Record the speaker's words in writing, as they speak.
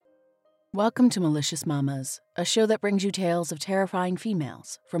Welcome to Malicious Mamas, a show that brings you tales of terrifying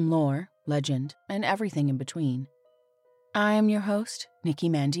females from lore, legend, and everything in between. I am your host, Nikki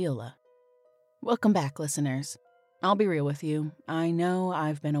Mandiola. Welcome back, listeners. I'll be real with you, I know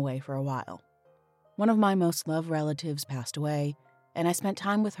I've been away for a while. One of my most loved relatives passed away, and I spent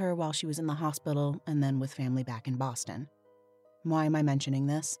time with her while she was in the hospital and then with family back in Boston. Why am I mentioning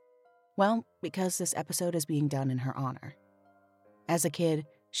this? Well, because this episode is being done in her honor. As a kid,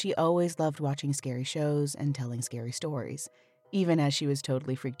 she always loved watching scary shows and telling scary stories, even as she was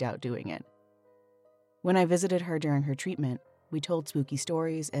totally freaked out doing it. When I visited her during her treatment, we told spooky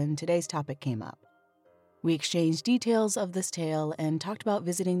stories, and today's topic came up. We exchanged details of this tale and talked about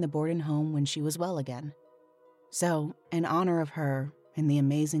visiting the Borden home when she was well again. So, in honor of her and the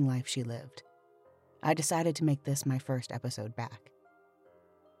amazing life she lived, I decided to make this my first episode back.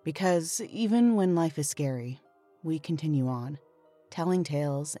 Because even when life is scary, we continue on, telling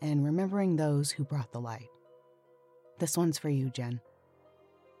tales and remembering those who brought the light. This one's for you, Jen.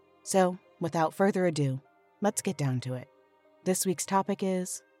 So, without further ado, let's get down to it. This week's topic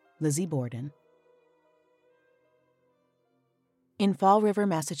is Lizzie Borden. In Fall River,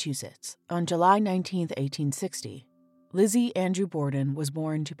 Massachusetts, on July 19, 1860, Lizzie Andrew Borden was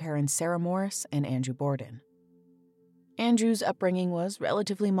born to parents Sarah Morris and Andrew Borden. Andrew's upbringing was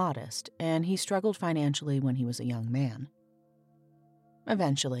relatively modest, and he struggled financially when he was a young man.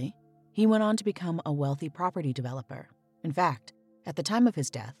 Eventually, he went on to become a wealthy property developer. In fact, at the time of his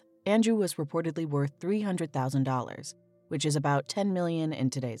death, Andrew was reportedly worth $300,000, which is about $10 million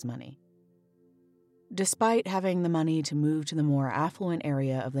in today's money. Despite having the money to move to the more affluent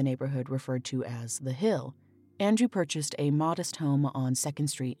area of the neighborhood referred to as The Hill, Andrew purchased a modest home on 2nd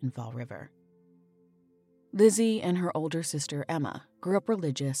Street in Fall River. Lizzie and her older sister Emma grew up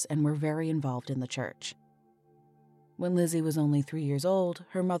religious and were very involved in the church. When Lizzie was only 3 years old,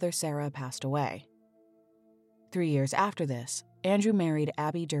 her mother Sarah passed away. 3 years after this, Andrew married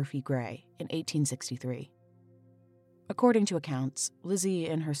Abby Durfee Gray in 1863. According to accounts, Lizzie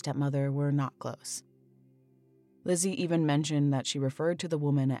and her stepmother were not close. Lizzie even mentioned that she referred to the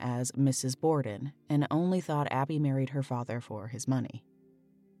woman as Mrs. Borden and only thought Abby married her father for his money.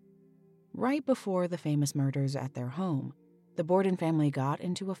 Right before the famous murders at their home, the Borden family got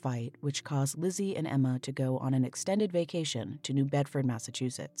into a fight which caused Lizzie and Emma to go on an extended vacation to New Bedford,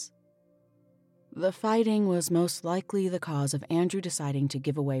 Massachusetts. The fighting was most likely the cause of Andrew deciding to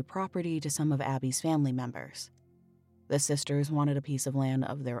give away property to some of Abby's family members. The sisters wanted a piece of land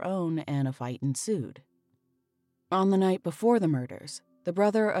of their own, and a fight ensued. On the night before the murders, the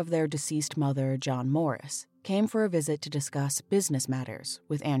brother of their deceased mother, John Morris, came for a visit to discuss business matters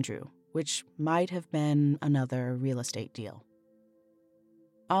with Andrew, which might have been another real estate deal.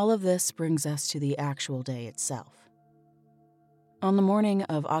 All of this brings us to the actual day itself. On the morning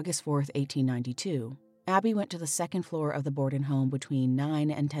of August 4th, 1892, Abby went to the 2nd floor of the Borden home between 9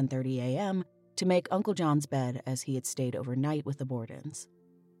 and 10:30 a.m. to make Uncle John's bed, as he had stayed overnight with the Bordens.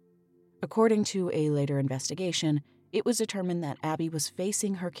 According to a later investigation, it was determined that Abby was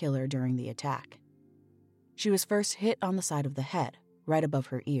facing her killer during the attack. She was first hit on the side of the head, right above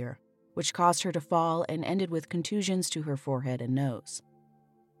her ear, which caused her to fall and ended with contusions to her forehead and nose.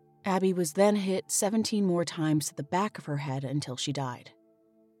 Abby was then hit 17 more times to the back of her head until she died.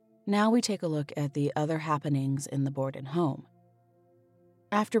 Now we take a look at the other happenings in the Borden home.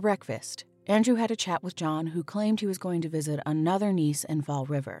 After breakfast, Andrew had a chat with John, who claimed he was going to visit another niece in Fall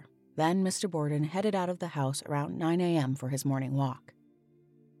River. Then Mr. Borden headed out of the house around 9 a.m. for his morning walk.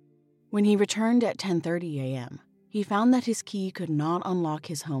 When he returned at 10:30 a.m., he found that his key could not unlock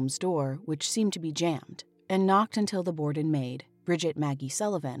his home's door, which seemed to be jammed, and knocked until the Borden maid, Bridget Maggie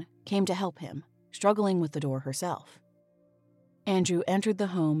Sullivan, came to help him, struggling with the door herself. Andrew entered the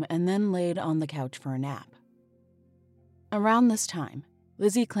home and then laid on the couch for a nap. Around this time,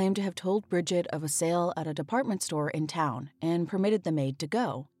 Lizzie claimed to have told Bridget of a sale at a department store in town and permitted the maid to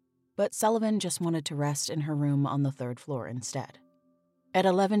go, but Sullivan just wanted to rest in her room on the 3rd floor instead. At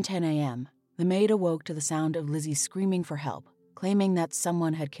 11:10 a.m., the maid awoke to the sound of Lizzie screaming for help, claiming that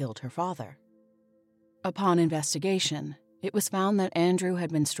someone had killed her father. Upon investigation, it was found that Andrew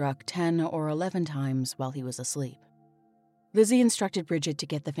had been struck 10 or 11 times while he was asleep. Lizzie instructed Bridget to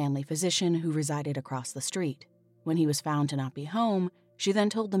get the family physician who resided across the street. When he was found to not be home, she then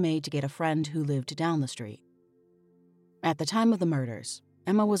told the maid to get a friend who lived down the street. At the time of the murders,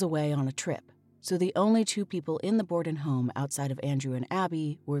 Emma was away on a trip, so the only 2 people in the Borden home outside of Andrew and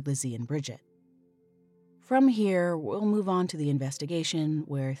Abby were Lizzie and Bridget. From here, we'll move on to the investigation,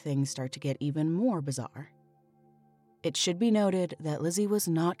 where things start to get even more bizarre. It should be noted that Lizzie was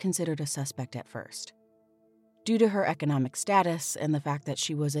not considered a suspect at first. Due to her economic status and the fact that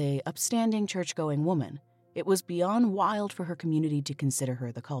she was an upstanding church-going woman, it was beyond wild for her community to consider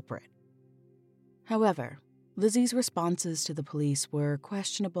her the culprit. However, Lizzie's responses to the police were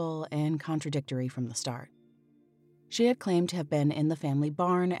questionable and contradictory from the start. She had claimed to have been in the family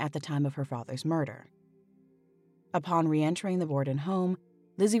barn at the time of her father's murder. Upon re-entering the Borden home,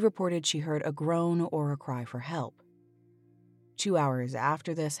 Lizzie reported she heard a groan or a cry for help. 2 hours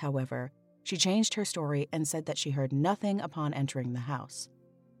after this, however, she changed her story and said that she heard nothing upon entering the house.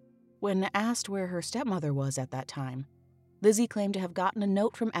 When asked where her stepmother was at that time, Lizzie claimed to have gotten a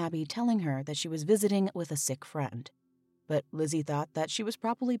note from Abby telling her that she was visiting with a sick friend, but Lizzie thought that she was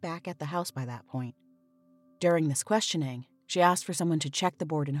probably back at the house by that point. During this questioning, she asked for someone to check the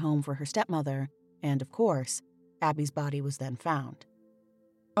Borden home for her stepmother, and of course, Abby's body was then found.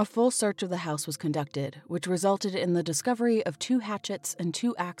 A full search of the house was conducted, which resulted in the discovery of 2 hatchets and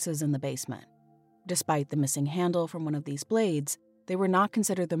 2 axes in the basement. Despite the missing handle from one of these blades, they were not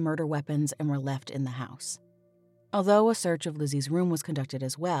considered the murder weapons and were left in the house. Although a search of Lizzie's room was conducted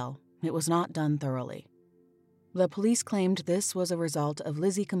as well, it was not done thoroughly. The police claimed this was a result of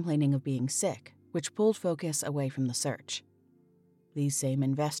Lizzie complaining of being sick, which pulled focus away from the search. These same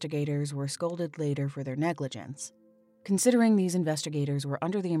investigators were scolded later for their negligence. Considering these investigators were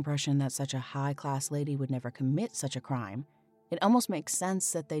under the impression that such a high-class lady would never commit such a crime, it almost makes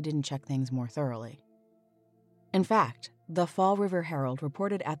sense that they didn't check things more thoroughly. In fact, the Fall River Herald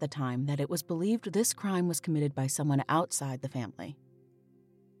reported at the time that it was believed this crime was committed by someone outside the family.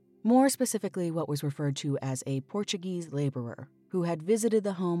 More specifically, what was referred to as a Portuguese laborer who had visited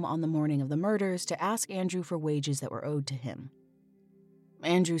the home on the morning of the murders to ask Andrew for wages that were owed to him.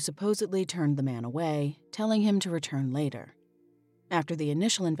 Andrew supposedly turned the man away, telling him to return later. After the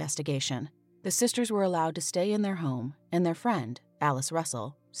initial investigation, the sisters were allowed to stay in their home, and their friend, Alice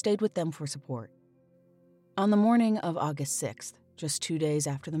Russell, stayed with them for support. On the morning of August 6th, just 2 days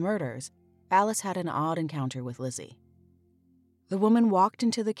after the murders, Alice had an odd encounter with Lizzie. The woman walked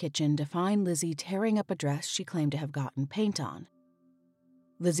into the kitchen to find Lizzie tearing up a dress she claimed to have gotten paint on.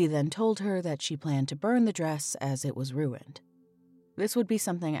 Lizzie then told her that she planned to burn the dress as it was ruined. This would be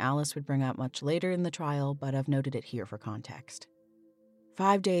something Alice would bring up much later in the trial, but I've noted it here for context.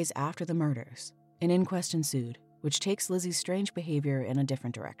 5 days after the murders, an inquest ensued, which takes Lizzie's strange behavior in a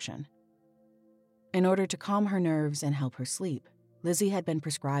different direction. In order to calm her nerves and help her sleep, Lizzie had been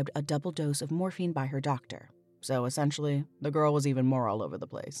prescribed a double dose of morphine by her doctor, so essentially, the girl was even more all over the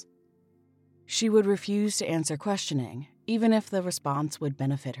place. She would refuse to answer questioning, even if the response would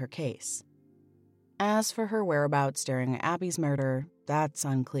benefit her case. As for her whereabouts during Abby's murder, that's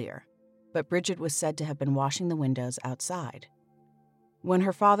unclear, but Bridget was said to have been washing the windows outside. When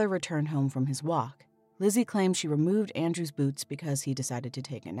her father returned home from his walk, Lizzie claimed she removed Andrew's boots because he decided to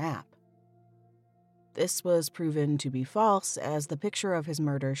take a nap. This was proven to be false, as the picture of his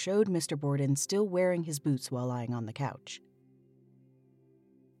murder showed Mr. Borden still wearing his boots while lying on the couch.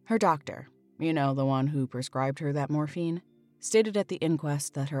 Her doctor, the one who prescribed her that morphine, stated at the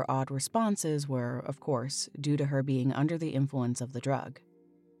inquest that her odd responses were, of course, due to her being under the influence of the drug.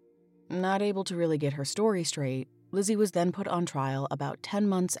 Not able to really get her story straight, Lizzie was then put on trial about 10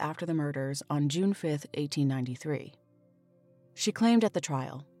 months after the murders on June 5, 1893. She claimed at the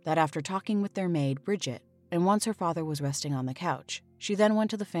trial that after talking with their maid, Bridget, and once her father was resting on the couch, she then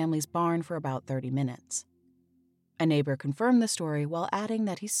went to the family's barn for about 30 minutes. A neighbor confirmed the story while adding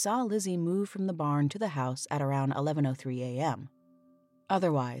that he saw Lizzie move from the barn to the house at around 11:03 a.m.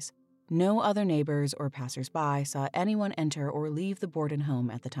 Otherwise, no other neighbors or passers-by saw anyone enter or leave the Borden home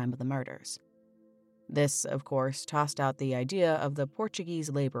at the time of the murders. This, of course, tossed out the idea of the Portuguese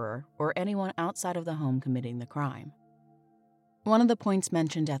laborer or anyone outside of the home committing the crime. One of the points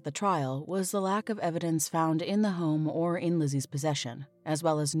mentioned at the trial was the lack of evidence found in the home or in Lizzie's possession, as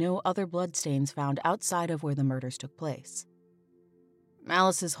well as no other bloodstains found outside of where the murders took place.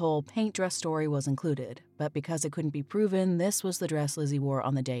 Alice's whole paint dress story was included, but because it couldn't be proven this was the dress Lizzie wore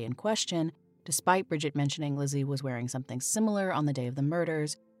on the day in question, despite Bridget mentioning Lizzie was wearing something similar on the day of the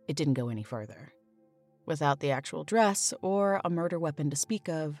murders, it didn't go any further. Without the actual dress or a murder weapon to speak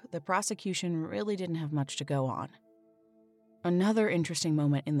of, the prosecution really didn't have much to go on. Another interesting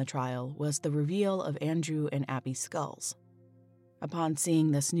moment in the trial was the reveal of Andrew and Abby's skulls. Upon seeing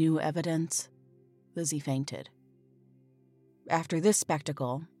this new evidence, Lizzie fainted. After this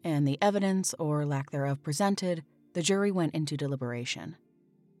spectacle, and the evidence or lack thereof presented, the jury went into deliberation.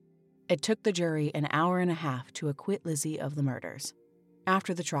 It took the jury an hour and a half to acquit Lizzie of the murders.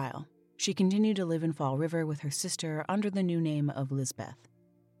 After the trial, she continued to live in Fall River with her sister under the new name of Lizbeth.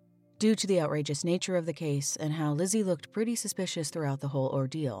 Due to the outrageous nature of the case and how Lizzie looked pretty suspicious throughout the whole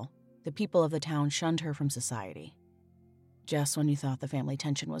ordeal, the people of the town shunned her from society. Just when you thought the family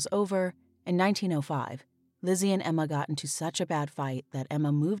tension was over, in 1905, Lizzie and Emma got into such a bad fight that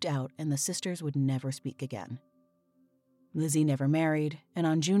Emma moved out and the sisters would never speak again. Lizzie never married, and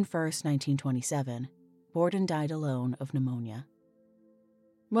on June 1st, 1927, Borden died alone of pneumonia.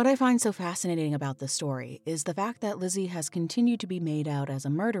 What I find so fascinating about this story is the fact that Lizzie has continued to be made out as a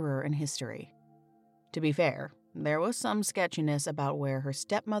murderer in history. To be fair, there was some sketchiness about where her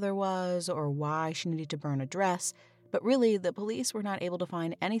stepmother was or why she needed to burn a dress, but really, the police were not able to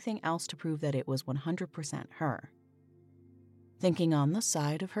find anything else to prove that it was 100% her. Thinking on the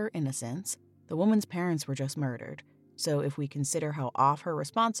side of her innocence, the woman's parents were just murdered, so if we consider how off her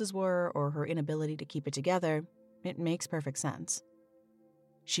responses were or her inability to keep it together, it makes perfect sense.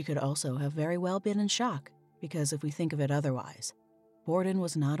 She could also have very well been in shock, because if we think of it otherwise, Borden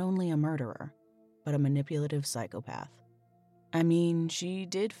was not only a murderer, but a manipulative psychopath. I mean, she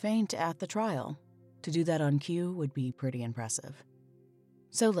did faint at the trial. To do that on cue would be pretty impressive.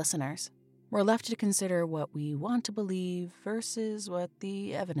 So listeners, we're left to consider what we want to believe versus what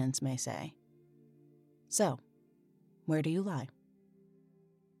the evidence may say. So, where do you lie?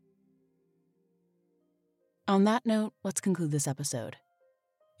 On that note, let's conclude this episode.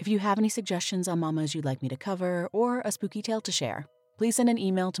 If you have any suggestions on mamas you'd like me to cover or a spooky tale to share, please send an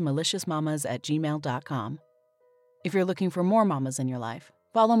email to maliciousmamas@gmail.com. If you're looking for more mamas in your life,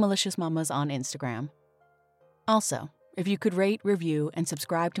 follow Malicious Mamas on Instagram. Also, if you could rate, review, and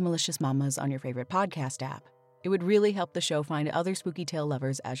subscribe to Malicious Mamas on your favorite podcast app, it would really help the show find other spooky tale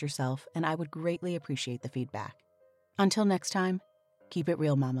lovers as yourself, and I would greatly appreciate the feedback. Until next time, keep it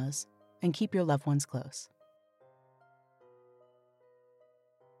real, mamas, and keep your loved ones close.